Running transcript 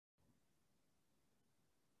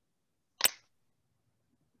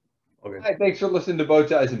good. Hi, thanks for listening to Bow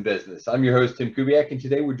Ties in Business. I'm your host, Tim Kubiak, and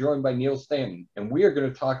today we're joined by Neal Stanton, and we are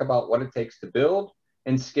going to talk about what it takes to build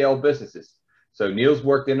and scale businesses. So Neal's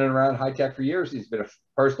worked in and around high tech for years. He's been a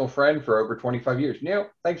personal friend for over 25 years. Neal,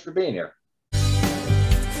 thanks for being here.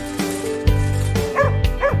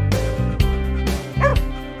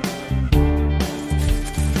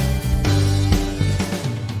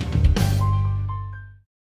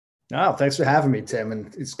 Oh, thanks for having me, Tim.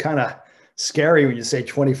 And it's kind of scary when you say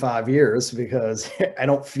 25 years because I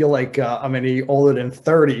don't feel like I'm any older than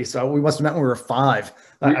 30. So we must have met when we were 5,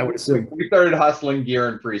 I would assume. We started hustling gear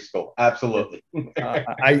in preschool. Absolutely.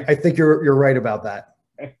 I think you're right about that.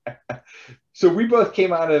 So we both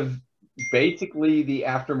came out of basically the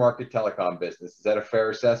aftermarket telecom business. Is that a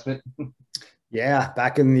fair assessment? Yeah,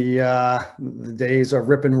 back in the days of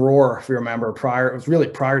rip and roar, if you remember, it was really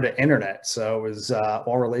prior to internet. So it was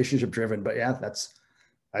all relationship driven. But yeah,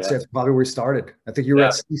 I'd say that's probably where we started. I think you were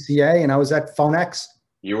at CCA and I was at Phone X.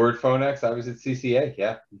 You were at Phone X, I was at CCA,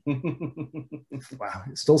 yeah. Wow,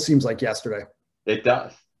 it still seems like yesterday. It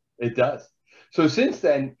does. It does. So since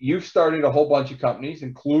then, you've started a whole bunch of companies,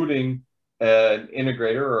 including an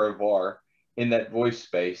integrator or a VAR in that voice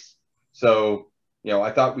space. So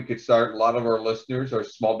I thought we could start. A lot of our listeners are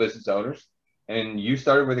small business owners, and you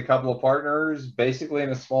started with a couple of partners basically in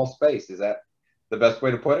a small space. Is that the best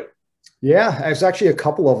way to put it? Yeah, it's actually a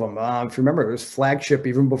couple of them. If you remember, it was Flagship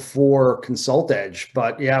even before Consult Edge.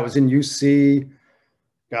 But yeah, I was in UC.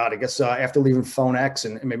 God, I guess after leaving Phone X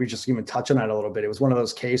and maybe just even touching on it a little bit, it was one of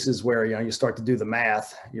those cases where, you start to do the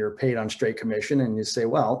math, you're paid on straight commission and you say,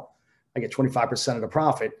 well, I get 25% of the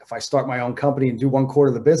profit. If I start my own company and do 1/4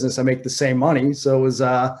 of the business, I make the same money. So it was,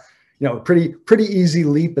 pretty easy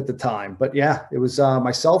leap at the time. But yeah, it was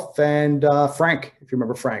myself and Frank, if you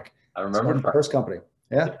remember Frank. I remember the first company.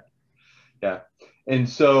 Yeah. And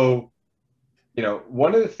so,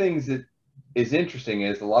 one of the things that is interesting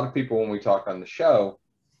is a lot of people, when we talk on the show,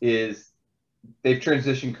 is they've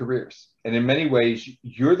transitioned careers. And in many ways,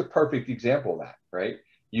 you're the perfect example of that, right?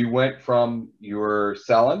 You went from your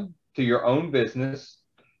selling to your own business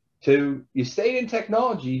to you stayed in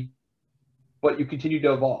technology, but you continue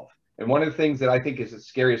to evolve. And one of the things that I think is the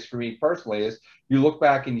scariest for me personally is you look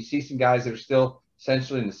back and you see some guys that are still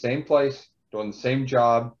essentially in the same place, doing the same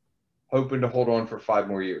job, hoping to hold on for 5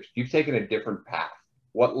 more years. You've taken a different path.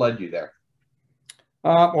 What led you there?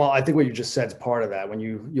 Well, I think what you just said is part of that. When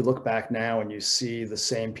you look back now and you see the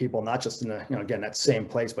same people, not just in the, again, that same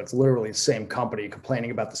place, but it's literally the same company complaining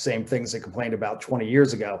about the same things they complained about 20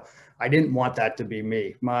 years ago. I didn't want that to be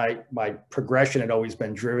me. My progression had always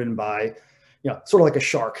been driven by, sort of like a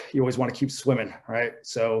shark. You always want to keep swimming, right?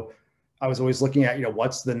 So I was always looking at,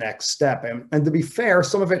 what's the next step? And to be fair,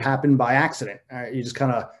 some of it happened by accident. You just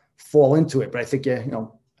kind of fall into it. But I think,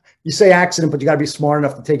 you say accident, but you got to be smart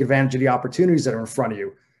enough to take advantage of the opportunities that are in front of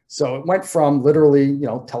you. So it went from literally,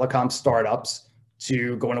 telecom startups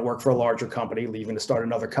to going to work for a larger company, leaving to start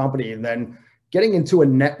another company, and then getting into a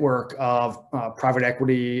network of private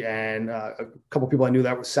equity and a couple of people I knew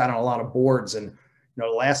that sat on a lot of boards. And, the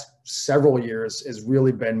last several years has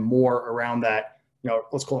really been more around that,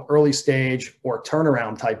 let's call it early stage or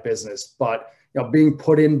turnaround type business. But being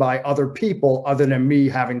put in by other people other than me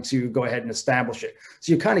having to go ahead and establish it.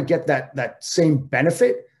 So you kind of get that same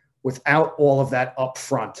benefit without all of that up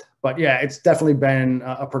front. But yeah, it's definitely been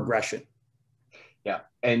a progression. Yeah.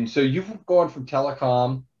 And so you've gone from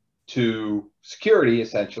telecom to security,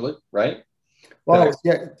 essentially, right? Well,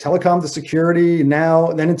 yeah, telecom to security,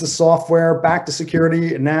 now then into software, back to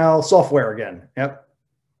security, and now software again. Yep.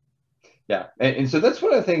 Yeah. And so that's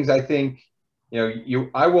one of the things I think,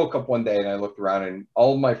 I woke up one day and I looked around and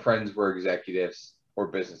all of my friends were executives or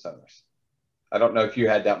business owners. I don't know if you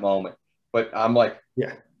had that moment, but I'm like,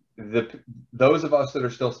 yeah, those of us that are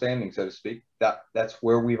still standing, so to speak, that's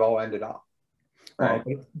where we've all ended up. Right.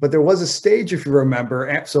 But there was a stage, if you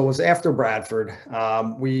remember, so it was after Bradford.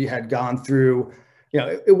 We had gone through,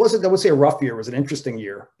 it wasn't, I would say, a rough year. It was an interesting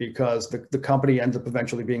year because the company ended up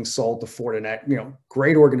eventually being sold to Fortinet.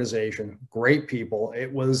 Great organization, great people.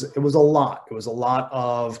 It was a lot. It was a lot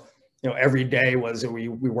of, every day was we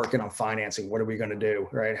working on financing. What are we going to do?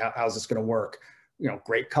 Right? How's this going to work?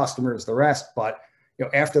 Great customers, the rest. But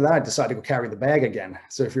after that, I decided to go carry the bag again.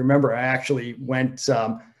 So if you remember, I actually went.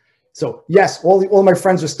 So yes, all my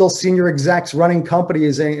friends are still senior execs running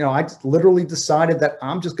companies, and I literally decided that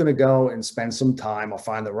I'm just going to go and spend some time. I'll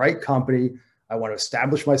find the right company. I want to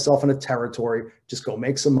establish myself in a territory, just go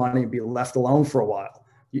make some money and be left alone for a while.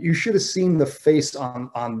 You should have seen the face on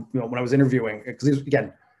when I was interviewing, because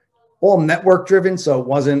again, all network driven. So it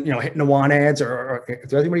wasn't, hitting the want ads or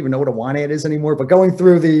does anyone even know what a want ad is anymore? But going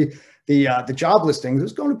through the the job listings, it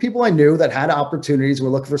was going to people I knew that had opportunities, were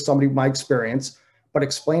looking for somebody with my experience, but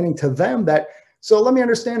explaining to them that, so let me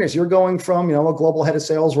understand this, you're going from, a global head of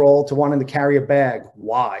sales role to wanting to carry a bag.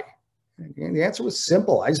 Why? And the answer was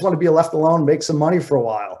simple. I just want to be left alone, make some money for a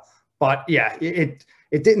while. But yeah, it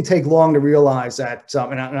didn't take long to realize that,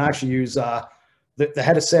 and I actually use the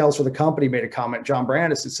head of sales for the company made a comment, John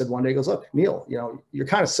Brandis, that said one day, he goes, look, Neal, you're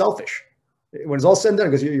kind of selfish. When it's all said and done,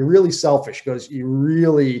 because you're really selfish, because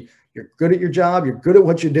you're good at your job, you're good at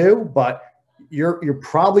what you do, but you're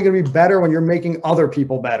probably going to be better when you're making other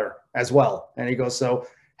people better as well. And he goes, so,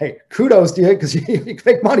 hey, kudos to you, because you can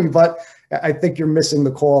make money, but I think you're missing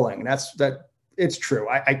the calling. And it's true.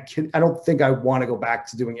 I don't think I want to go back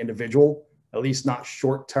to doing individual, at least not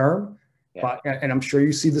short term. Yeah. And I'm sure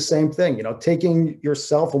you see the same thing, taking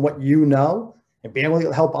yourself and what you know and being able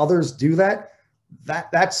to help others do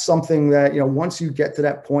that's something that, once you get to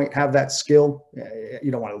that point, have that skill,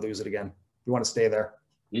 you don't want to lose it again. You want to stay there.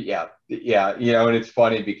 Yeah. Yeah. And it's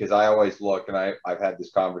funny because I always look, and I've had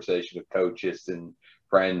this conversation with coaches and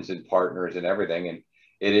friends and partners and everything. And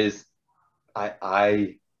it is,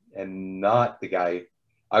 I am not the guy.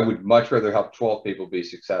 I would much rather help 12 people be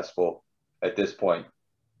successful at this point,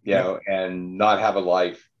 and not have a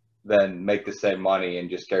life than make the same money and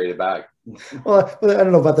just carry the bag. Well, I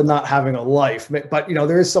don't know about the not having a life, but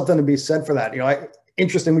there is something to be said for that.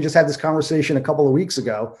 Interesting. We just had this conversation a couple of weeks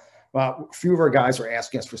ago. A few of our guys were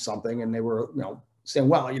asking us for something, and they were, saying,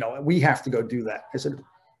 well, we have to go do that. I said,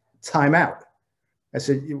 time out. I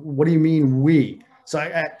said, what do you mean we? So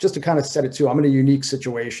just to kind of set it too, I'm in a unique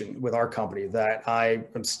situation with our company that I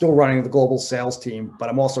am still running the global sales team, but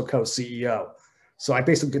I'm also co-CEO. So I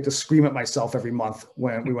basically get to scream at myself every month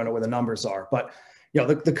when we went over where the numbers are. But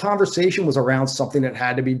the conversation was around something that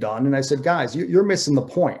had to be done. And I said, guys, you're missing the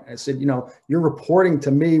point. I said, you're reporting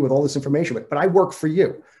to me with all this information, but I work for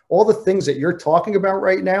you. All the things that you're talking about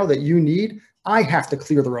right now that you need, I have to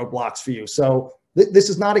clear the roadblocks for you. So this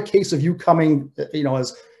is not a case of you coming,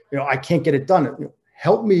 as, I can't get it done.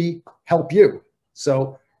 Help me help you.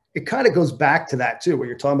 So it kind of goes back to that too, where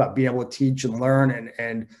you're talking about being able to teach and learn.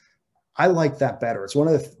 And I like that better. It's one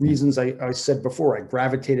of the reasons I said before, I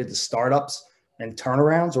gravitated to startups and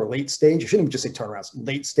turnarounds, or late stage. I shouldn't even just say turnarounds,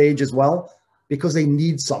 late stage as well, because they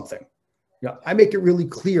need something. I make it really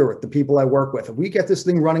clear with the people I work with. If we get this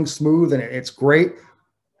thing running smooth and it's great,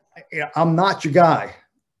 I'm not your guy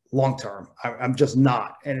long term. I'm just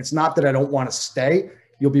not. And it's not that I don't want to stay.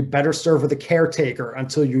 You'll be better served with a caretaker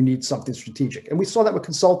until you need something strategic. And we saw that with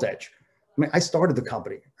Consult Edge. I mean, I started the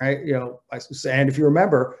company, right? And if you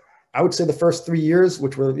remember, I would say the first 3 years,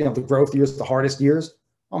 which were, the growth years, the hardest years.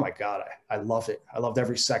 Oh my God, I loved it. I loved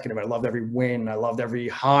every second of it. I loved every win. I loved every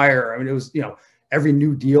hire. I mean, it was, every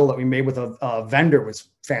new deal that we made with a vendor was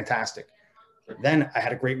fantastic. Then I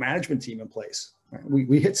had a great management team in place.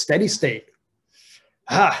 We hit steady state.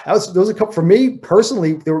 Those a couple for me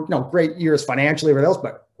personally. There were great years financially, everything else,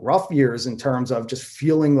 but rough years in terms of just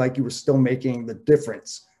feeling like you were still making the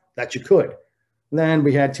difference that you could. And then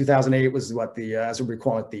we had 2008 was as we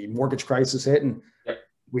call it, the mortgage crisis hit, and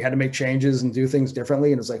we had to make changes and do things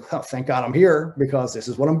differently. And it's like, well, thank God I'm here, because this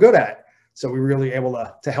is what I'm good at. So we were really able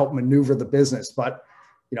to help maneuver the business. But,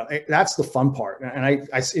 that's the fun part. And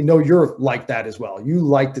I know you're like that as well. You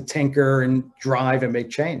like to tinker and drive and make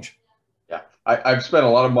change. Yeah. I've spent a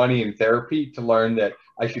lot of money in therapy to learn that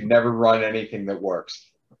I should never run anything that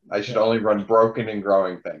works. I should only run broken and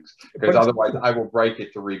growing things, because otherwise I will break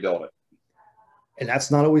it to rebuild it. And that's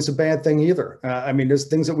not always a bad thing either. There's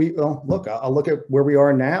things that I'll look at where we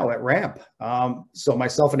are now at Ramp. So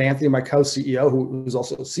myself and Anthony, my co-CEO, who's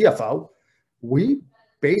also CFO, we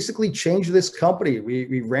basically changed this company.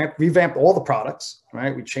 We revamped all the products,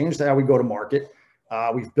 right? We changed how we go to market.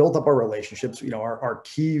 We've built up our relationships. Our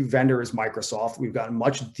key vendor is Microsoft. We've gotten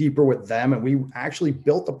much deeper with them, and we actually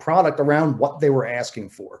built the product around what they were asking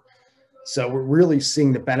for. So we're really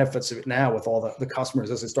seeing the benefits of it now with all the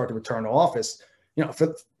customers as they start to return to office.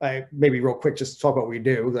 Maybe real quick, just to talk about what we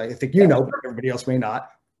do. I think but everybody else may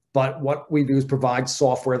not. But what we do is provide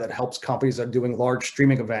software that helps companies that are doing large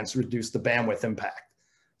streaming events reduce the bandwidth impact.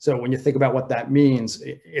 So when you think about what that means,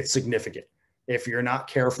 it's significant. If you're not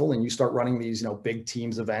careful and you start running these, big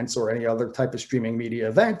Teams events or any other type of streaming media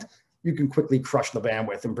event, you can quickly crush the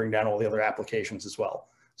bandwidth and bring down all the other applications as well.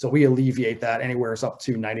 So we alleviate that anywhere up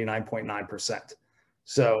to 99.9%.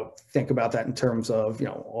 So think about that in terms of,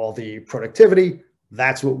 all the productivity.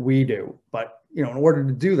 That's what we do. But, in order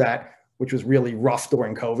to do that, which was really rough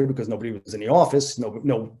during COVID because nobody was in the office,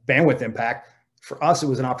 no bandwidth impact. For us, it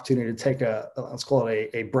was an opportunity to take let's call it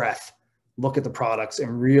a breath, look at the products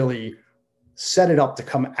and really set it up to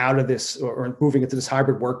come out of this or moving into this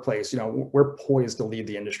hybrid workplace, we're poised to lead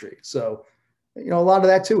the industry. So, a lot of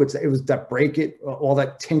that too, it was that break it, all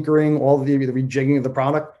that tinkering, all the rejigging of the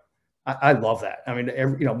product. I love that. I mean,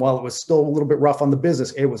 while it was still a little bit rough on the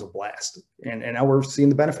business, it was a blast. And now we're seeing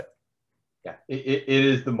the benefit. Yeah, it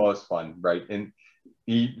is the most fun, right? And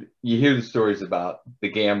you hear the stories about the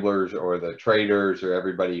gamblers or the traders or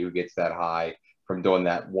everybody who gets that high from doing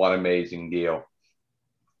that one amazing deal.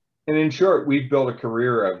 And in short, we've built a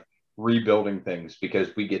career of rebuilding things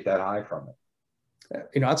because we get that high from it.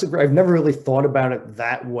 I've never really thought about it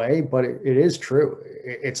that way, but it is true.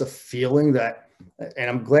 It's a feeling that, and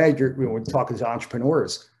I'm glad we're talking to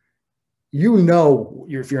entrepreneurs,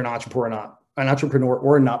 if you're an entrepreneur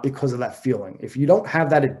or not because of that feeling. If you don't have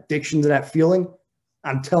that addiction to that feeling,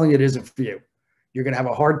 I'm telling you, it isn't for you. You're going to have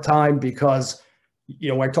a hard time because,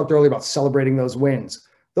 when I talked earlier about celebrating those wins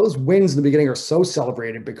in the beginning are so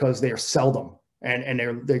celebrated because they are seldom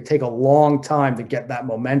and they take a long time to get that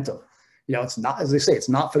momentum. It's not, as they say, it's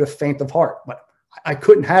not for the faint of heart, but I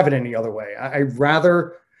couldn't have it any other way. I'd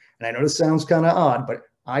rather, and I know this sounds kind of odd, but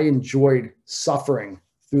I enjoyed suffering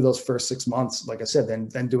through those first 6 months, like I said,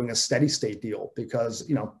 than doing a steady state deal because,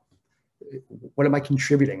 what am I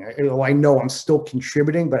contributing? I know I'm still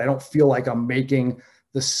contributing, but I don't feel like I'm making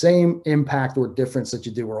the same impact or difference that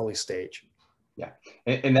you do early stage. Yeah.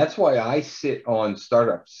 And that's why I sit on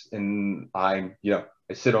startups and I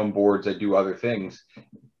sit on boards, I do other things.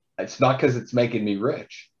 It's not because it's making me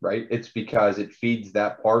rich, right? It's because it feeds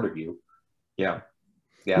that part of you. Yeah.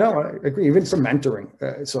 Yeah. No, I agree. Even some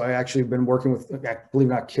mentoring. So I actually been working with, believe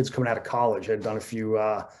it or not, kids coming out of college. I've done a few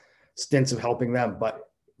stints of helping them, but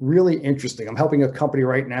really interesting. I'm helping a company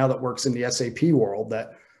right now that works in the SAP world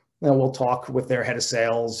that we'll talk with their head of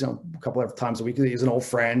sales, a couple of times a week. He's an old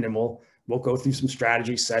friend, and we'll go through some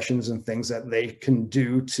strategy sessions and things that they can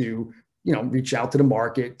do to, reach out to the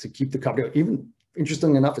market to keep the company. Even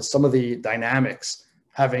interesting enough, it's some of the dynamics,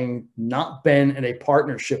 having not been in a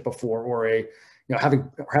partnership before or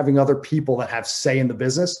having other people that have say in the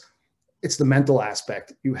business. It's the mental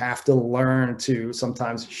aspect. You have to learn to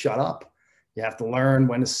sometimes shut up. You have to learn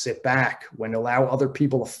when to sit back, when to allow other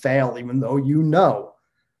people to fail, even though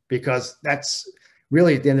because that's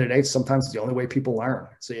really, at the end of the day, sometimes it's the only way people learn.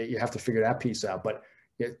 So you have to figure that piece out. But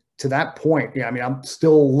to that point, I'm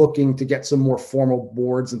still looking to get some more formal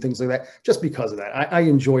boards and things like that, just because of that. I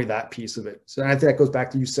enjoy that piece of it. So I think that goes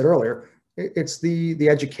back to you said earlier. It's the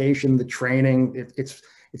education, the training.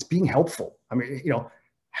 It's being helpful.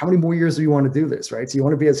 How many more years do you want to do this, right? So you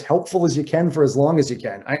want to be as helpful as you can for as long as you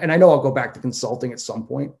can. And I know I'll go back to consulting at some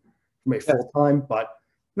point, maybe full time, but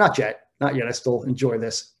not yet. Not yet. I still enjoy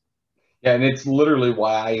this. Yeah, and it's literally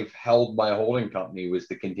why I've held my holding company, was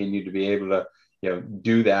to continue to be able to,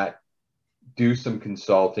 do that, do some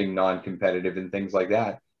consulting, non-competitive and things like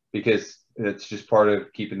that, because it's just part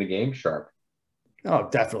of keeping the game sharp. Oh,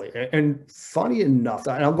 definitely. And funny enough,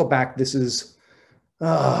 and I'll go back, this is,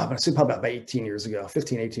 I say probably about 18 years ago,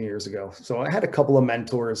 15, 18 years ago. So I had a couple of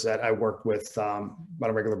mentors that I worked with on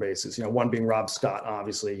a regular basis, one being Rob Scott,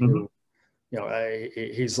 obviously, who,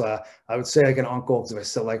 he's, I would say like an uncle, because if I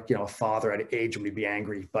said like, a father at age would be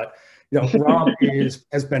angry. But, Rob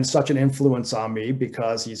has been such an influence on me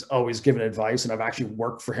because he's always given advice, and I've actually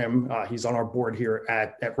worked for him. He's on our board here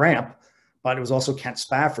at Ramp, but it was also Kent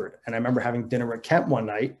Spafford. And I remember having dinner with Kent one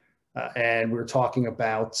night, and we were talking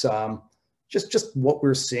about just what we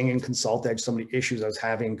were seeing in Consult Edge, some of the issues I was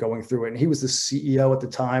having going through it. And he was the CEO at the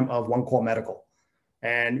time of One Call Medical.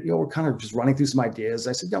 And, we're kind of just running through some ideas.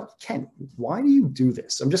 I said, Ken, why do you do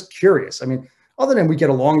this? I'm just curious. Other than we get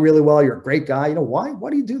along really well, you're a great guy. Why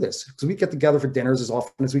do you do this? Because we get together for dinners as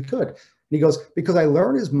often as we could. And he goes, because I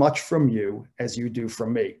learn as much from you as you do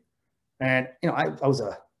from me. And, I was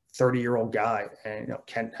a 30-year-old guy, and,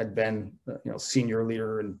 Kent had been, senior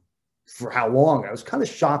leader and for how long. I was kind of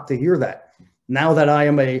shocked to hear that. Now that I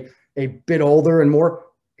am a bit older and more,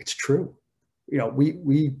 it's true.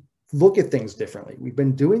 We look at things differently. We've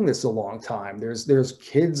been doing this a long time. There's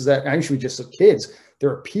kids that actually just kids. There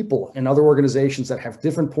are people in other organizations that have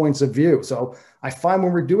different points of view. So I find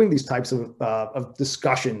when we're doing these types of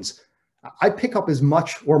discussions, I pick up as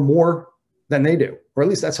much or more than they do, or at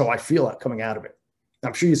least that's how I feel coming out of it.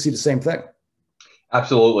 I'm sure you see the same thing.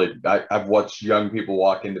 Absolutely. I've watched young people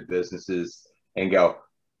walk into businesses and go,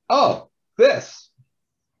 oh, this.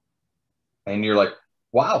 And you're like,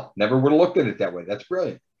 wow, never would have looked at it that way. That's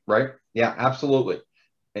brilliant. Right? Yeah, absolutely.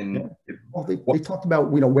 And well, they talked about,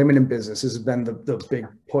 women in business has been the big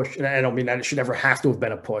push. And I don't mean that it should ever have to have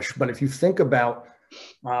been a push, but if you think about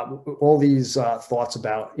all these thoughts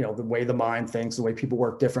about, the way the mind thinks, the way people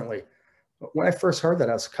work differently. When I first heard that,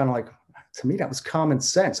 I was kind of like, to me, that was common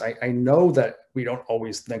sense. I know that we don't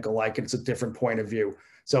always think alike. It's a different point of view.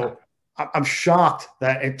 So I'm shocked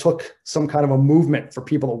that it took some kind of a movement for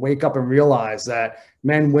people to wake up and realize that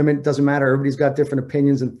men, women, doesn't matter. Everybody's got different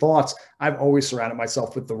opinions and thoughts. I've always surrounded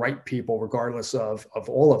myself with the right people, regardless of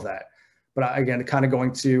all of that. But again, kind of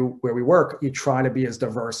going to where we work, you try to be as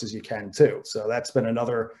diverse as you can too. So that's been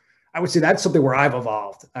another, I would say that's something where I've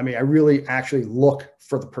evolved. I mean, I really actually look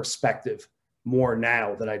for the perspective more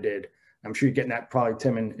now than I did. I'm sure you're getting that probably,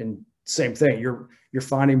 Tim, and same thing. You're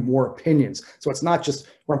finding more opinions. So it's not just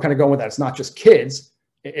where I'm kind of going with that. It's not just kids.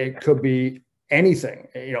 It could be anything.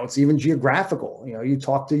 You know, it's even geographical. You know, you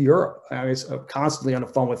talk to Europe. I mean, it's constantly on the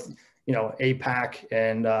phone with, you know, APAC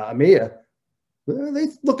and EMEA. They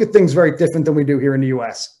look at things very different than we do here in the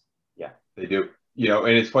U.S. Yeah, they do. You know,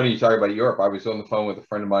 and it's funny you talk about Europe. I was on the phone with a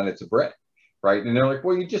friend of mine that's a Brit, right? And they're like,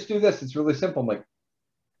 well, you just do this. It's really simple. I'm like,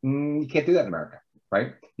 you can't do that in America,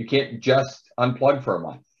 right? You can't just unplug for a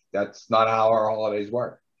month. That's not how our holidays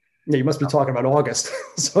work. Yeah, you must be talking about August.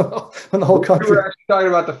 So on the whole country. We were actually talking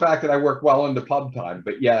about the fact that I work well into pub time,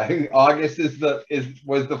 but yeah, August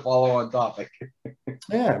was the follow-on topic.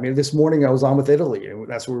 Yeah, I mean, this morning I was on with Italy, and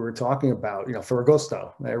that's what we were talking about. You know,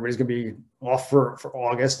 Ferragosto. Everybody's gonna be off for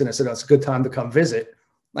August, and I said, oh, it's a good time to come visit.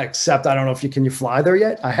 Except I don't know if can you fly there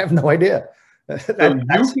yet? I have no idea. You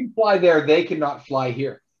can fly there; they cannot fly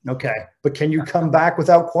here. Okay, but can you come back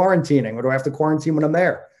without quarantining, or do I have to quarantine when I'm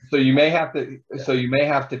there? So you may have to. So you may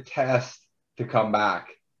have to test to come back.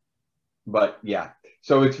 But yeah,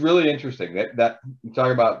 so it's really interesting that you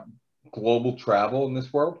talk about global travel in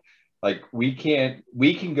this world. Like we can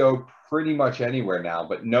go pretty much anywhere now,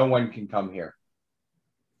 but no one can come here,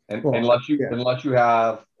 and unless you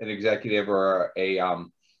have an executive or a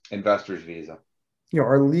investor's visa. You know,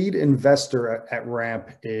 our lead investor at Ramp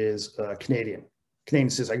is Canadian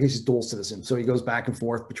citizen. I guess he's dual citizen, so he goes back and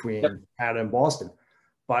forth between Canada and Boston.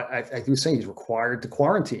 But I was saying he's required to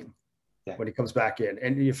quarantine when he comes back in.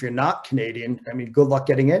 And if you're not Canadian, I mean, good luck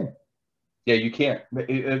getting in. Yeah, you can't.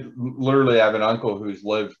 Literally, I have an uncle who's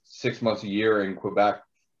lived 6 months a year in Quebec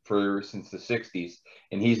since the 60s,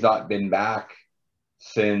 and he's not been back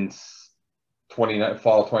since fall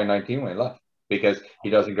of 2019 when he left, because he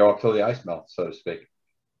doesn't go up till the ice melts, so to speak.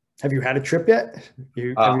 Have you had a trip yet?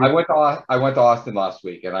 I went to Austin last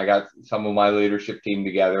week, and I got some of my leadership team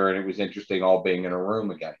together, and it was interesting all being in a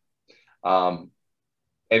room again. And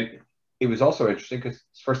it was also interesting because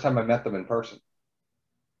it's the first time I met them in person,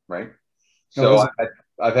 right? So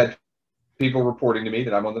I've had people reporting to me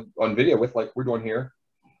that I'm on video with, like we're doing here,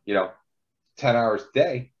 you know, 10 hours a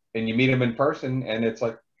day, and you meet them in person, and it's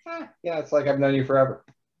like, yeah, it's like I've known you forever.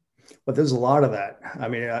 But there's a lot of that. I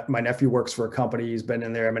mean, my nephew works for a company. He's been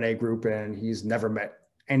in their M&A group, and he's never met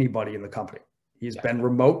anybody in the company. He's been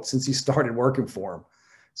remote since he started working for him.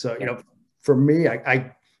 So, you know, for me,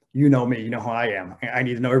 you know me, you know how I am. I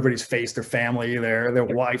need to know everybody's face, their family, their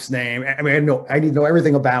wife's name. I mean, I need to know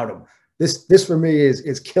everything about them. This for me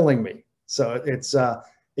is killing me. So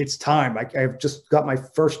it's time. I've just got my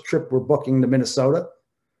first trip. We're booking to Minnesota,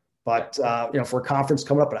 but you know, for a conference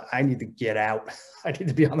coming up, but I need to get out. I need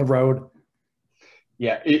to be on the road.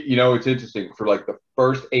 Yeah, you know, it's interesting. For like the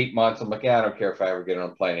first 8 months, I'm like, yeah, I don't care if I ever get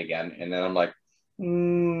on a plane again. And then I'm like,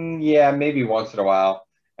 yeah, maybe once in a while.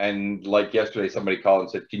 And like yesterday, somebody called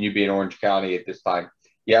and said, can you be in Orange County at this time?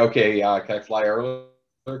 Yeah, okay. Can I fly earlier?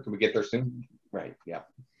 Can we get there soon? Right. Yeah.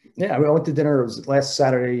 Yeah, I mean, I went to dinner. It was last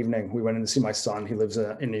Saturday evening. We went in to see my son. He lives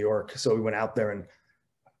in New York. So we went out there, and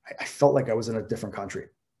I felt like I was in a different country.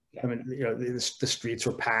 Yeah. I mean, you know, the streets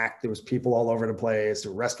were packed. There was people all over the place. The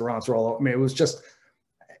restaurants were all over. I mean, it was just,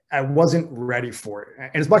 I wasn't ready for it.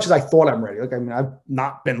 And as much as I thought I'm ready, like, I mean, I've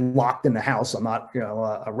not been locked in the house. I'm not, you know,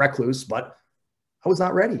 a recluse, but I was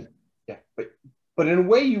not ready. Yeah, but in a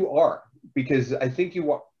way you are, because I think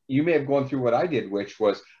you may have gone through what I did, which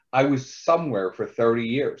was I was somewhere for 30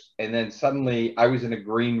 years. And then suddenly I was in a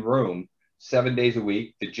green room 7 days a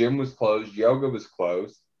week. The gym was closed. Yoga was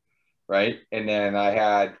closed. Right. And then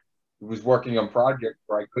I was working on projects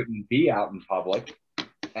where I couldn't be out in public.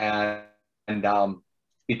 And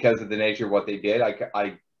because of the nature of what they did,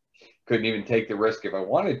 I couldn't even take the risk if I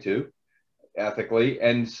wanted to, ethically.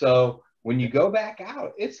 And so when you go back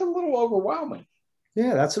out, it's a little overwhelming.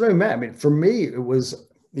 Yeah, that's what I meant. I mean, for me, it was,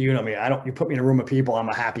 you know me, you put me in a room of people, I'm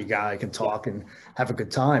a happy guy, I can talk and have a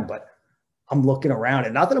good time, but I'm looking around,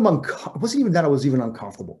 and not that it wasn't even that I was even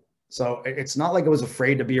uncomfortable. So it's not like I was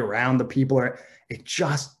afraid to be around the people. It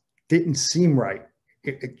just didn't seem right.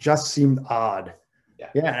 It just seemed odd.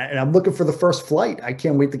 Yeah. And I'm looking for the first flight. I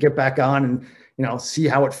can't wait to get back on and, you know, see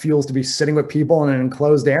how it feels to be sitting with people in an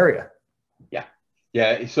enclosed area. Yeah.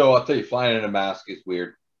 Yeah. So I'll tell you, flying in a mask is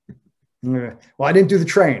weird. Yeah. Well, I didn't do the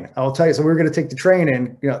train. I'll tell you. So we were going to take the train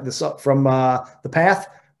in, this up from the path.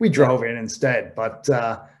 We drove in instead, but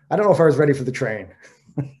I don't know if I was ready for the train.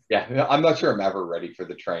 Yeah, I'm not sure I'm ever ready for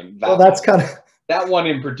the train. Well, that's kind of that one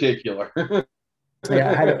in particular.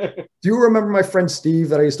 yeah. Do you remember my friend Steve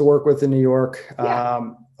that I used to work with in New York?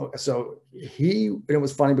 Yeah. So it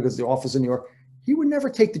was funny because the office in New York, he would never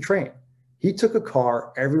take the train. He took a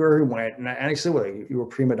car everywhere he went. And I said, well, you were a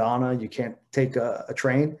prima donna. You can't take a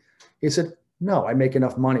train. He said, no, I make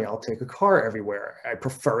enough money. I'll take a car everywhere. I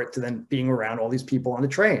prefer it to then being around all these people on the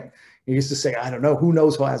train. He used to say, I don't know, who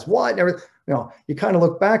knows who has what. And everything. You kind of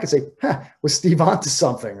look back and say, was Steve onto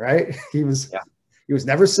something, right? He was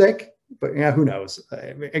never sick, but yeah, who knows?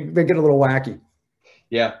 They get a little wacky.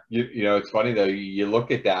 Yeah. It's funny though. You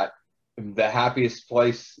look at that, the happiest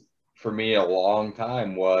place for me a long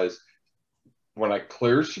time was when I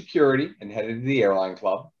cleared security and headed to the airline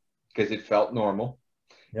club because it felt normal.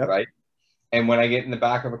 Yep. Right. And when I get in the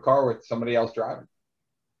back of a car with somebody else driving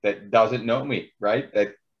that doesn't know me, right?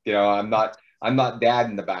 That, I'm not dad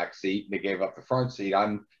in the back seat and they gave up the front seat.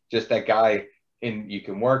 I'm just that guy, and you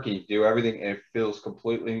can work and you do everything and it feels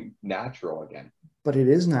completely natural again. But it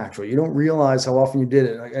is natural. You don't realize how often you did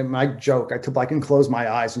it. And my joke, I can close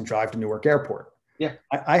my eyes and drive to Newark Airport. Yeah.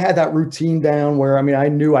 I had that routine down where, I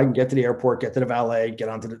knew I can get to the airport, get to the valet, get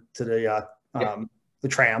onto the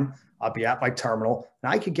tram. I'll be at my terminal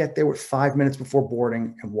and I could get there with 5 minutes before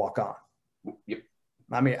boarding and walk on. Yep.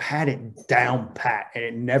 I had it down pat and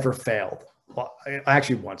it never failed. Well,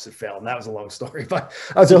 actually once it failed and that was a long story, but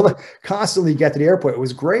I was able to constantly get to the airport. It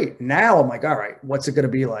was great. Now I'm like, all right, what's it going to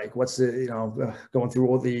be like? What's the, going through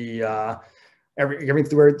all the, everything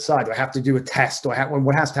through side. Do I have to do a test?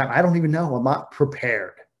 What has to happen? I don't even know. I'm not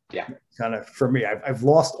prepared. Yeah. Kind of for me, I've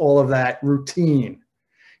lost all of that routine.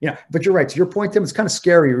 But you're right. To your point, Tim, it's kind of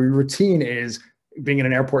scary. Your routine is being in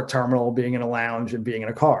an airport terminal, being in a lounge, and being in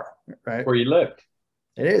a car, right? Where you lived.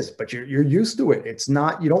 It is, but you're used to it. It's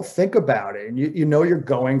not, you don't think about it. And you're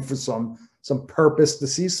going for some purpose to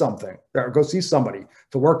see something or go see somebody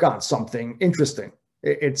to work on something interesting.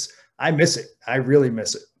 I miss it. I really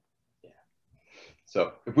miss it. Yeah.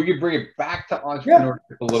 So if we could bring it back to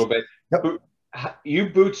entrepreneurship a little bit, you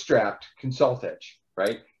bootstrapped Consult Edge,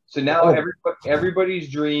 right? So now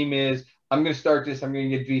everybody's dream is, I'm going to start this, I'm going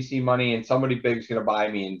to get VC money and somebody big is going to buy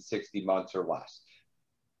me in 60 months or less.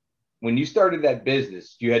 When you started that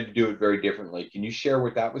business, you had to do it very differently. Can you share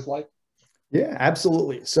what that was like? Yeah,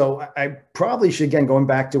 absolutely. So I probably should, again, going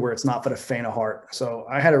back to where it's not for the faint of heart. So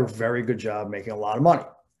I had a very good job making a lot of money.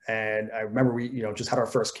 And I remember we, just had our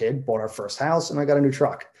first kid, bought our first house, and I got a new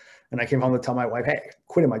truck. And I came home to tell my wife, hey, I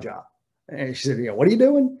quit my job. And she said, what are you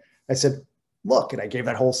doing? I said, look, and I gave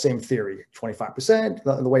that whole same theory, 25%,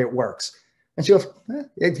 the way it works. And she goes,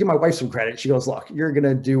 give my wife some credit. She goes, look, you're going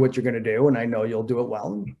to do what you're going to do. And I know you'll do it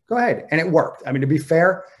well. And go ahead. And it worked. To be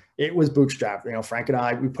fair, it was bootstrapped. Frank and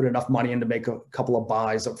I, we put enough money in to make a couple of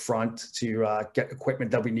buys up front to get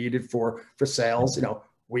equipment that we needed for sales.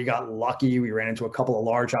 We got lucky. We ran into a couple of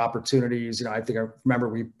large opportunities. I think I remember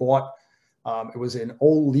we bought, it was an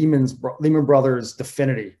old Lehman Brothers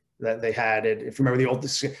Definity that they had. If you remember the old,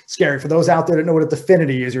 scary for those out there that know what a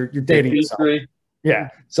Definity is, you're dating yourself. Yeah.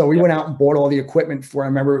 So we went out and bought all the equipment for, I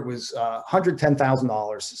remember it was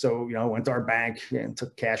 $110,000. So, went to our bank and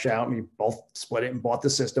took cash out and we both split it and bought the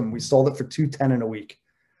system. We sold it for $210 in a week.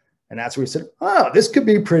 And that's where we said, oh, this could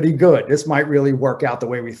be pretty good. This might really work out the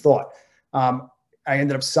way we thought. I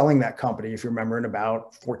ended up selling that company, if you remember, in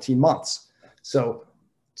about 14 months. So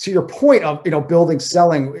to your point of, building,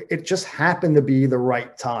 selling, it just happened to be the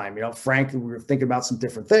right time. Frank, we were thinking about some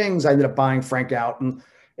different things. I ended up buying Frank out, and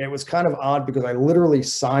it was kind of odd because I literally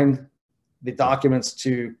signed the documents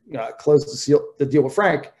to close the deal with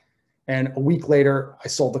Frank. And a week later, I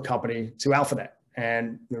sold the company to Alphanet.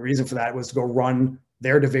 And the reason for that was to go run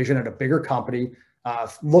their division at a bigger company.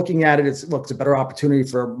 Looking at it, it's a better opportunity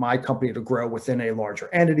for my company to grow within a larger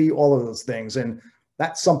entity, all of those things. And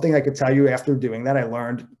that's something I could tell you after doing that, I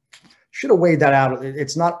learned, should have weighed that out.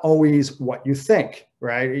 It's not always what you think,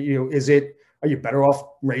 right? Are you better off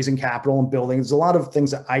raising capital and building? There's a lot of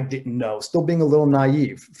things that I didn't know, still being a little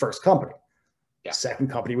naive. First company. Yeah.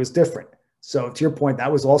 Second company was different. So to your point,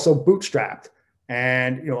 that was also bootstrapped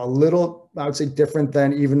and, a little, I would say, different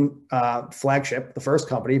than even Flagship, the first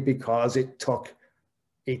company, because it took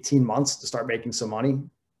 18 months to start making some money.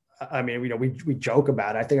 We joke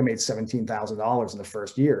about it. I think I made $17,000 in the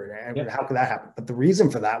first year. And how could that happen? But the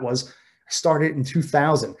reason for that was I started in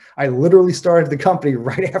 2000. I literally started the company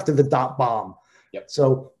right after the dot bomb. Yep.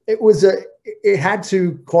 So it had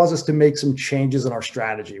to cause us to make some changes in our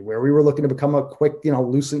strategy, where we were looking to become a quick,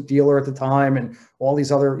 Lucent dealer at the time, and all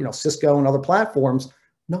these other, Cisco and other platforms.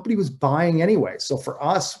 Nobody was buying anyway. So for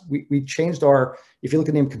us, we changed if you look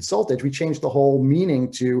at the name Consult Edge, we changed the whole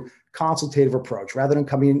meaning to consultative approach. Rather than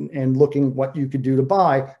coming and looking what you could do to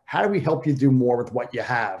buy, how do we help you do more with what you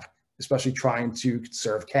have, especially trying to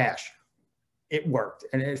conserve cash? It worked.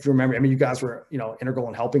 And if you remember, I mean, you guys were, integral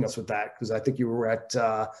in helping us with that, because I think you were at,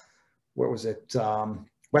 where was it?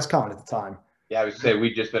 Westcon at the time. Yeah, I would say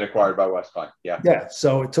we'd just been acquired by Westcon. Yeah. Yeah.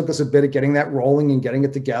 So it took us a bit of getting that rolling and getting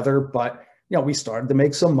it together, but we started to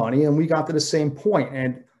make some money, and we got to the same point.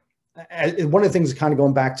 And one of the things, kind of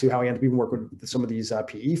going back to how I ended up even working with some of these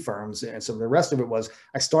PE firms and some of the rest of it, was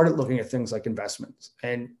I started looking at things like investments.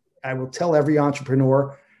 And I will tell every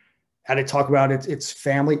entrepreneur, how to talk about it, it's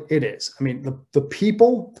family. It is. I mean, the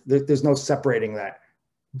people, there's no separating that.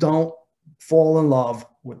 Don't fall in love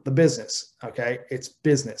with the business. Okay. It's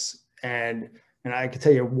business. And I can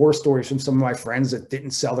tell you war stories from some of my friends that didn't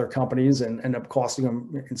sell their companies and end up costing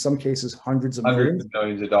them, in some cases, hundreds of millions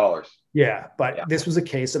of dollars. Yeah. But this was a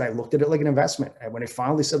case that I looked at it like an investment. And when I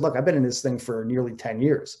finally said, look, I've been in this thing for nearly 10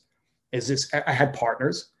 years. I had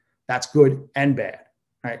partners. That's good and bad.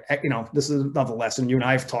 Right. This is another lesson. You and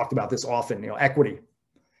I have talked about this often, equity.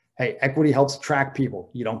 Hey, equity helps attract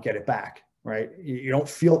people. You don't get it back, right? You don't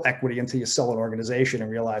feel equity until you sell an organization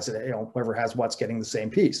and realize that, whoever has what's getting the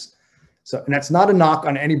same piece. So, and that's not a knock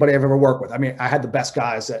on anybody I've ever worked with. I mean, I had the best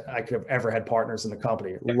guys that I could have ever had partners in the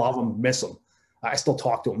company. Love them, miss them. I still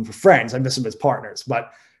talk to them for friends. I miss them as partners,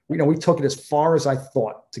 but we took it as far as I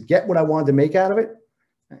thought to get what I wanted to make out of it.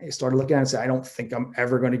 I started looking at it and said, I don't think I'm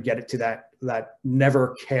ever going to get it to that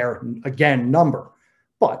never care again number.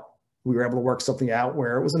 But we were able to work something out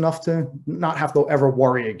where it was enough to not have to ever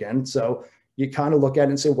worry again. So you kind of look at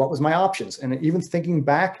it and say, what was my options? And even thinking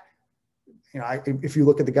back, if you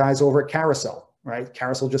look at the guys over at Carousel, right?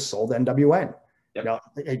 Carousel just sold NWN. Yep.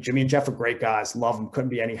 Hey, Jimmy and Jeff are great guys. Love them. Couldn't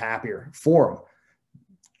be any happier for them.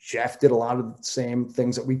 Jeff did a lot of the same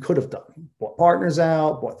things that we could have done. Bought partners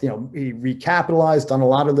out, he recapitalized, done a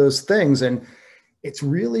lot of those things. And it's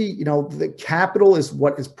really, the capital is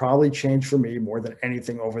what has probably changed for me more than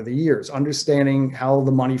anything over the years. Understanding how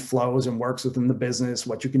the money flows and works within the business,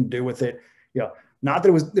 what you can do with it. Not that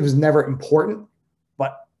it was never important,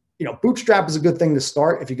 but, bootstrap is a good thing to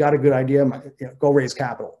start. If you got a good idea, go raise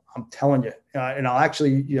capital. I'm telling you. And I'll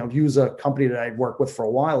actually, use a company that I worked with for a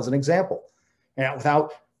while as an example. And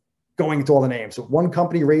without going into all the names. So one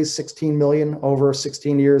company raised 16 million over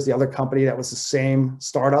 16 years. The other company that was the same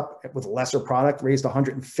startup with a lesser product raised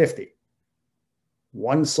 150.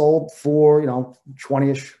 One sold for,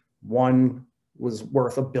 20-ish. One was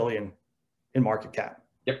worth $1 billion in market cap.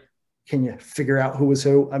 Yep. Can you figure out who was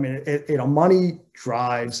who? I mean, money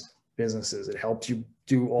drives businesses. It helps you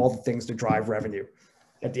do all the things to drive revenue.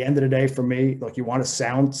 At the end of the day, for me, look, you want a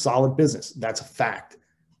sound, solid business. That's a fact.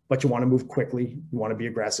 But you want to move quickly. You want to be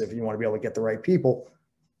aggressive. You want to be able to get the right people.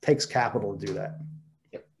 It takes capital to do that.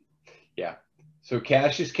 Yep. Yeah. So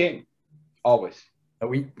cash is king, always.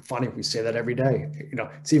 We say that every day.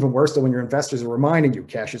 It's even worse than when your investors are reminding you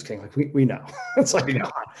cash is king. Like we know. It's like,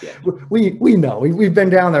 we know. We've been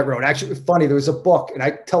down that road. Actually, it's funny. There was a book, and I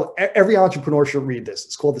tell every entrepreneur should read this.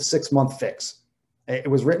 It's called The 6-Month Fix. It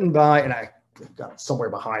was written by, and I got it somewhere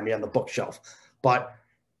behind me on the bookshelf, but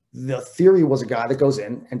the theory was a guy that goes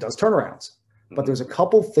in and does turnarounds. But there's a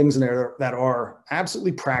couple things in there that are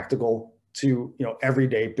absolutely practical to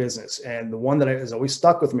everyday business. And the one that has always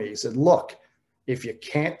stuck with me, he said, look, if you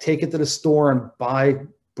can't take it to the store and buy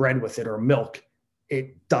bread with it or milk,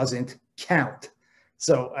 it doesn't count.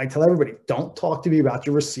 So I tell everybody, don't talk to me about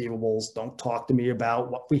your receivables. Don't talk to me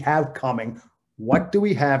about what we have coming. What do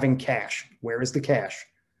we have in cash? Where is the cash?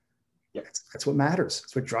 Yeah, that's what matters.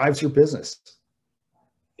 It's what drives your business.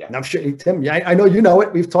 Yeah. And I'm sure, Tim, I know you know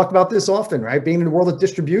it. We've talked about this often, right? Being in the world of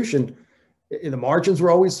distribution, the margins were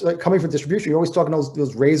always coming from distribution. You're always talking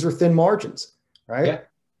those razor thin margins, right? Yeah.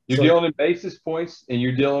 You're dealing in basis points and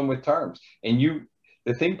you're dealing with terms. And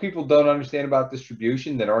the thing people don't understand about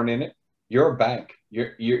distribution that aren't in it, you're a bank.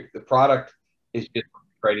 The product is just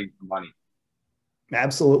trading for money.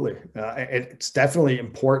 Absolutely. It's definitely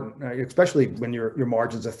important, especially when your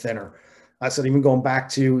margins are thinner. I said, even going back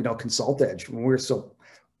to, Consult Edge, when we were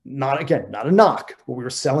not a knock, but we were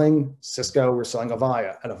selling Cisco, we were selling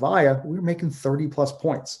Avaya. At Avaya, we were making 30 plus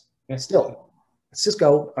points. Yeah. Still, at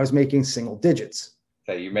Cisco, I was making single digits.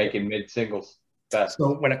 So you're making mid-singles.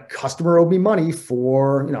 So when a customer owed me money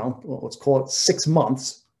for, let's call it 6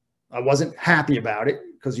 months, I wasn't happy about it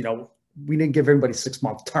because, we didn't give everybody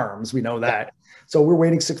 6-month terms. We know that. So we're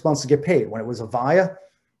waiting 6 months to get paid. When it was Avaya,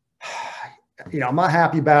 I'm not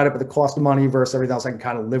happy about it, but the cost of money versus everything else, I can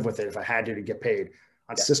kind of live with it if I had to get paid.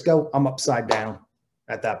 On Cisco, I'm upside down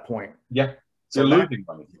at that point. Yeah. So You're losing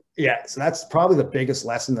money. Yeah. So that's probably the biggest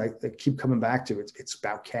lesson that I keep coming back to. It's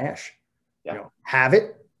about cash. Yeah. Have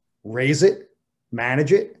it, raise it,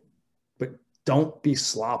 manage it, but don't be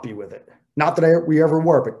sloppy with it. Not that we ever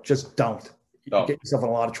were, but just don't. You get yourself in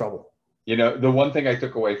a lot of trouble. The one thing I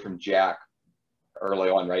took away from Jack early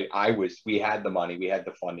on, right? We had the money, we had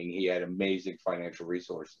the funding, he had amazing financial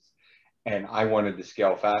resources, and I wanted to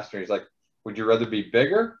scale faster. He's like, would you rather be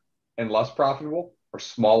bigger and less profitable or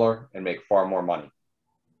smaller and make far more money?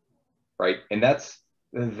 Right. And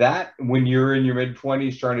that when you're in your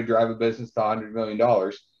mid-20s trying to drive a business to $100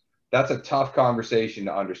 million, that's a tough conversation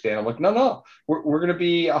to understand. I'm like, no, we're going to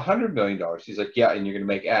be $100 million. He's like, yeah, and you're going to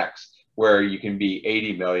make X, where you can be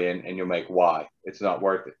 80 million and you'll make Y. It's not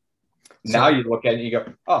worth it. Now you look at it and you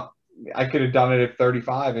go, oh, I could have done it at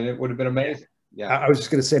 35 and it would have been amazing. Yeah. I was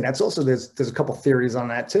just going to say, that's also, there's a couple theories on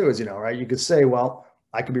that too, right? You could say, well,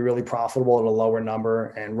 I could be really profitable at a lower number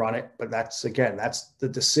and run it. But that's the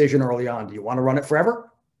decision early on. Do you want to run it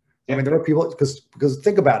forever? Yeah. I mean, there are people, because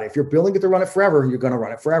think about it. If you're building it to run it forever, you're going to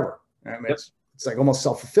run it forever. I mean, it's like almost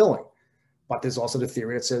self-fulfilling. But there's also the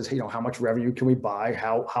theory that says, how much revenue can we buy?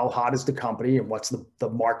 How hot is the company? And what's the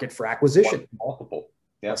market for acquisition? Multiple.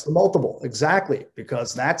 Yeah. That's the multiple. Exactly.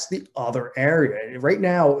 Because that's the other area. Right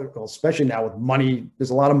now, especially now with money, there's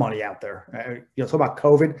a lot of money out there. Talk about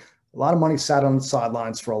COVID, a lot of money sat on the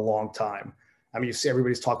sidelines for a long time. I mean, you see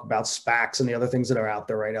everybody's talking about SPACs and the other things that are out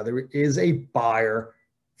there right now. There is a buyer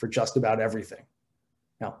for just about everything.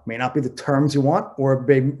 Now, it may not be the terms you want, or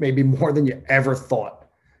maybe more than you ever thought.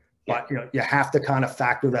 But you have to kind of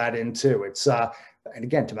factor that in too. It's and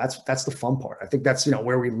again, that's the fun part. I think that's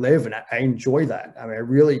where we live, and I enjoy that. I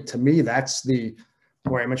mean, to me, that's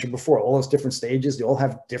where I mentioned before. All those different stages, they all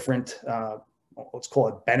have different let's call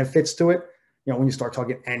it benefits to it. When you start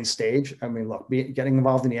talking end stage, I mean, look, getting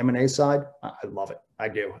involved in the M&A side, I love it. I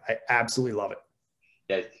do. I absolutely love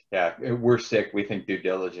it. Yeah. We're sick. We think due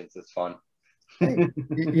diligence is fun. Hey,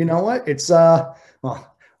 you know what? It's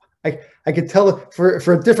well, I could tell for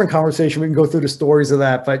a different conversation, we can go through the stories of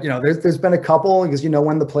that, but there's been a couple, because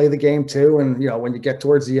when to play the game too. And when you get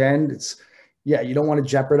towards the end, you don't want to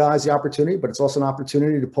jeopardize the opportunity, but it's also an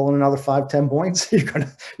opportunity to pull in another 5-10 points.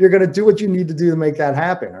 You're gonna do what you need to do to make that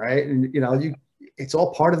happen. Right. And it's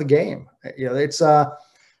all part of the game. It's how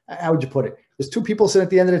would you put it? There's two people sitting at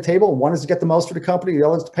the end of the table. One is to get the most for the company. The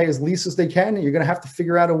other is to pay as least as they can. And you're going to have to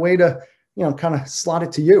figure out a way to, kind of slot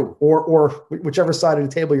it to you or whichever side of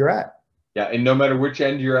the table you're at. Yeah. And no matter which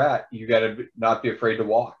end you're at, you got to not be afraid to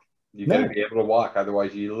walk. You got to be able to walk.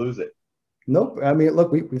 Otherwise you lose it. Nope. I mean,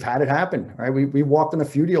 look, we've had it happen, right? We walked in a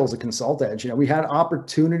few deals at Consult Edge. We had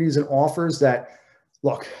opportunities and offers that,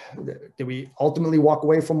 look, did we ultimately walk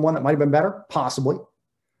away from one that might've been better? Possibly.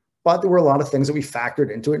 But there were a lot of things that we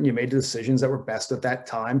factored into it, and you made the decisions that were best at that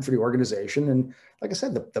time for the organization. And like I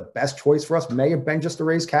said, the best choice for us may have been just to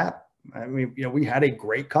raise cap. I mean, we had a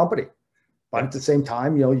great company, but at the same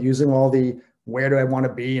time, using all the, where do I want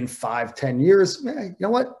to be in 5-10 years? You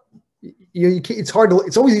know what? It's hard to,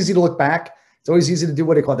 it's always easy to look back. It's always easy to do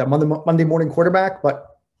what they call that Monday morning quarterback,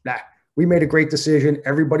 but we made a great decision.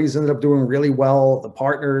 Everybody's ended up doing really well. The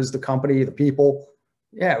partners, the company, the people.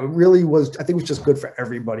 Yeah, it really was. I think it was just good for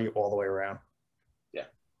everybody all the way around.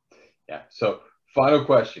 Yeah. So final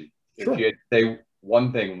question. Sure. If you had to say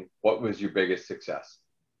one thing, what was your biggest success?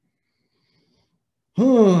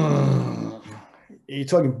 Are you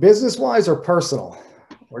talking business-wise or personal?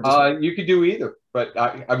 Or just you could do either, but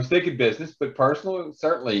I was thinking business, but personal,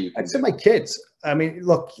 certainly you can. I'd say my kids. I mean,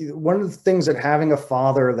 look, one of the things that having a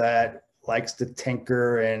father that likes to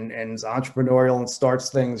tinker and is entrepreneurial and starts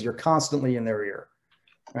things, you're constantly in their ear,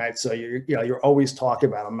 right? So you're always talking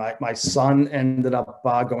about them. My son ended up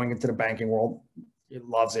going into the banking world. He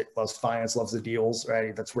loves it, loves finance, loves the deals,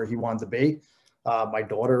 right? That's where he wanted to be. My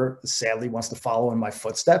daughter sadly wants to follow in my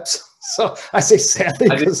footsteps. So I say sadly.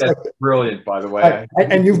 I think that's brilliant, by the way.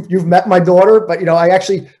 And you've met my daughter, but I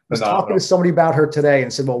actually was talking to somebody about her today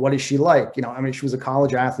and said, well, what is she like? I mean, she was a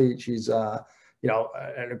college athlete. She's an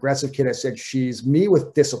aggressive kid. I said, she's me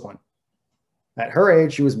with discipline. At her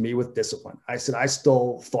age, she was me with discipline. I said, I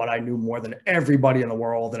still thought I knew more than everybody in the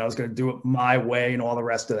world, and I was going to do it my way and all the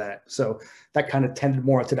rest of that. So that kind of tended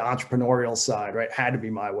more to the entrepreneurial side, right? Had to be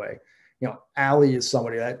my way. Allie is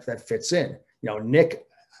somebody that fits in. Nick,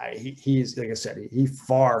 he's like I said, he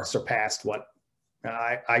far surpassed what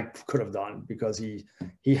I could have done, because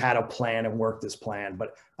he had a plan and worked this plan.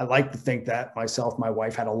 But I like to think that myself, my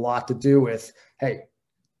wife had a lot to do with, hey,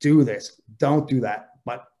 do this, don't do that,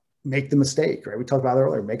 but make the mistake, right? We talked about it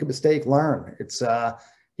earlier, make a mistake, learn. It's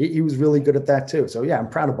he was really good at that too. So yeah, I'm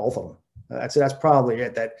proud of both of them. That's probably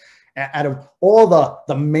it. That out of all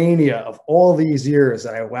the mania of all these years,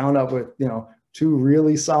 that I wound up with, two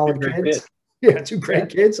really solid kids. Yeah, two great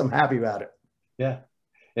kids. I'm happy about it. Yeah.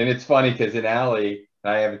 And it's funny because in Allie,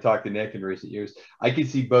 I haven't talked to Nick in recent years, I can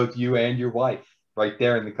see both you and your wife right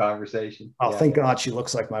there in the conversation. Oh, thank God she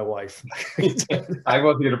looks like my wife. I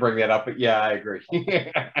wasn't going to bring that up, but yeah, I agree.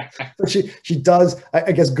 She does,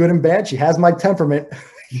 I guess, good and bad. She has my temperament.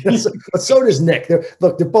 But so does Nick.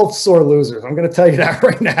 They're both sore losers. I'm going to tell you that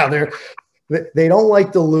right now. They don't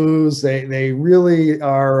like to lose. They really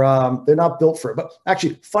are. They're not built for it. But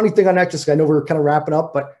actually, funny thing on that, just I know we're kind of wrapping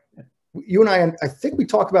up, but you and I think we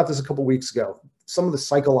talked about this a couple of weeks ago, some of the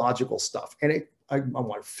psychological stuff. And I'm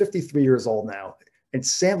 53 years old now. And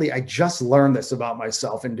sadly, I just learned this about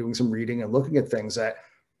myself in doing some reading and looking at things, that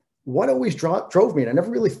what always drove me, and I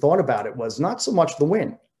never really thought about it, was not so much the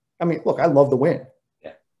win. I mean, look, I love the win,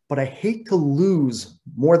 but I hate to lose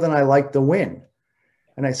more than I like to win.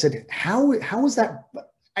 And I said, how is that?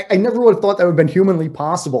 I never would have thought that would have been humanly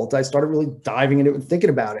possible until I started really diving into it and thinking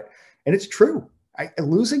about it. And it's true.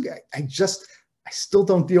 Losing, I still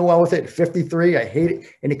don't deal well with it. 53, I hate it.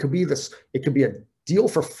 And it could be a deal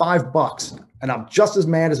for $5, and I'm just as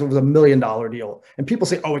mad as if it was $1 million deal. And people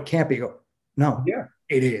say, oh, it can't be. No, yeah,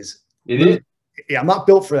 it is. It is. Yeah, I'm not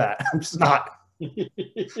built for that. I'm just not.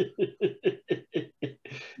 It's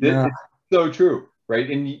so true, right?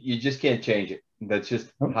 And you just can't change it. That's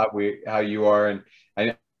just how you are. And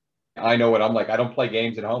I know what I'm like. I don't play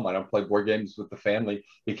games at home. I don't play board games with the family,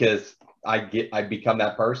 because I become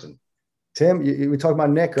that person. Tim, we talk about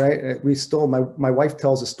Nick, right? My wife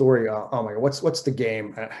tells a story. Oh my God, what's the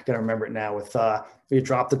game? I gotta remember it now. With you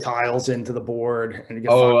drop the tiles into the board and you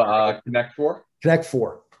get Connect Four. Connect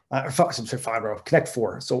Four. Connect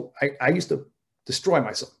Four. So I used to destroy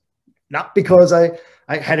myself, not because I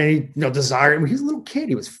had any desire. I mean, he was a little kid.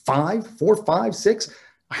 He was 4, 5, 6.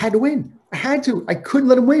 I had to win. I had to. I couldn't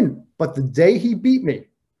let him win. But the day he beat me,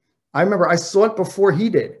 I remember I saw it before he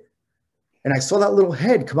did. And I saw that little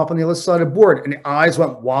head come up on the other side of the board, and the eyes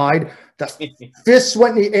went wide. The fists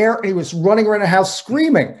went in the air, and he was running around the house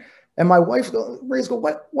screaming. And my wife Ray's go,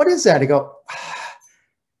 what is that? He go,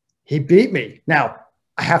 he beat me. Now,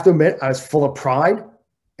 I have to admit, I was full of pride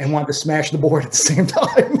and wanted to smash the board at the same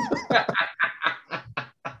time.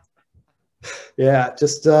 Yeah,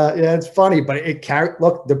 it's funny, but it carried.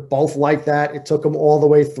 Look, they're both like that. It took them all the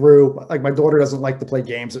way through. Like, my daughter doesn't like to play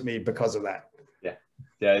games with me because of that.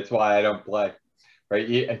 Yeah, it's why I don't play, right?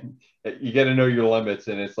 You got to know your limits,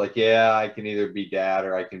 and it's like, yeah, I can either be dad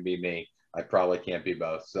or I can be me. I probably can't be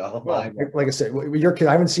both. So, well, like I said, your kid,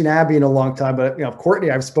 I haven't seen Abby in a long time, but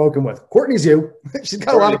Courtney, I've spoken with. Courtney's you. She's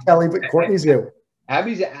got a lot of Kelly, but Courtney's you.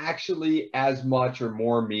 Abby's actually as much or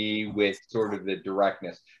more me with sort of the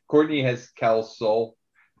directness. Courtney has Kel's soul,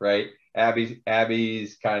 right?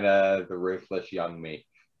 Abby's kind of the ruthless young me.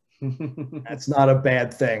 That's not a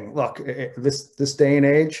bad thing. Look, this day and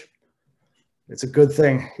age, it's a good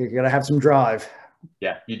thing. You got to have some drive.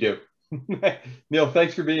 Yeah, you do. Neal,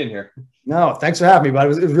 thanks for being here. No, thanks for having me, but it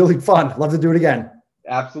was really fun. Love to do it again.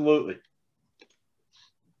 Absolutely.